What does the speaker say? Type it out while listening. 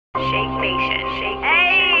Shake Nation.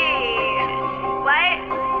 Ayy. What?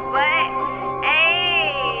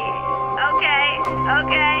 Ayy. Okay.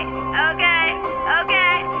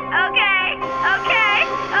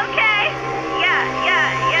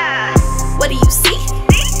 Yeah. What do you see?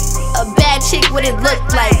 A bad chick, what it look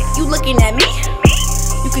like? You looking at me?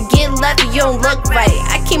 You could get left if you don't look right.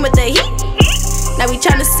 I came with the heat. Now we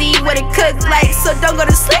tryna see what it cook like, so don't go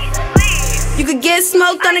to sleep. You could get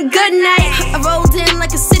smoked on a good night. I rolled in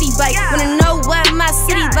like a city bike. Wanna know what my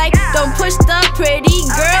city like? Don't push the pretty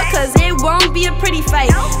girl, cause it won't be a pretty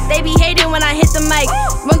fight. They be hating when I hit the mic.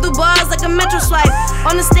 Run through bars like a metro swipe.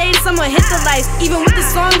 On the stage, someone hit the lights. Even with the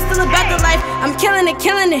song, still about the life. I'm killing it.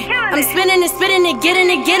 I'm spinning it,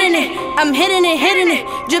 getting it. I'm hitting it.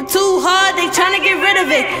 Drip too hard, they tryna get rid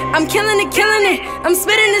of it. I'm killing it. I'm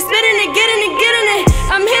spitting it, getting it.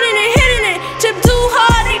 I'm hitting it. Drip too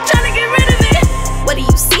hard, they tryna get rid of it. What do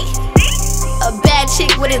you see? A bad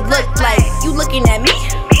chick, what it look like? You looking at me?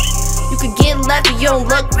 You could get left if you don't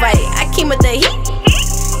look right. I came with the heat.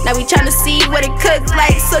 Now we tryna see what it cook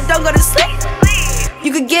like, so don't go to sleep.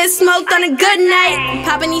 You could get smoked on a good night. I'm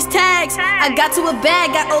popping these tags. I got to a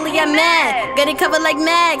bag, got only I'm mad. Got it covered like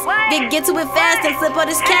mags. Get to it fast and flip all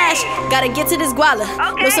this cash. Gotta get to this guala.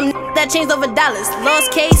 Know some that changed over dollars. Lost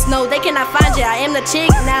case, no, they cannot find you. I am the chick,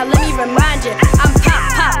 now let me remind you. I'm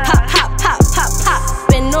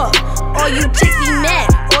popping off. All you chicks be mad.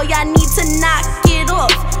 All y'all need to knock it off.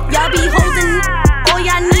 Y'all be holding, all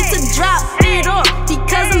y'all need to drop it off.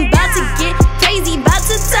 Because I'm about to get crazy, about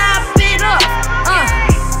to top it off.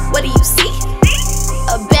 What do you see?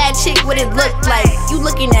 A bad chick, what it look like? You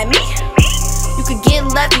looking at me? You could get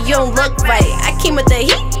left if you don't look right. I came with the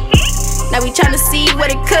heat. Now we tryna see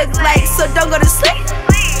what it cook like, so don't go to sleep.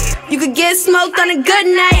 You could get smoked on a good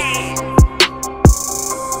night.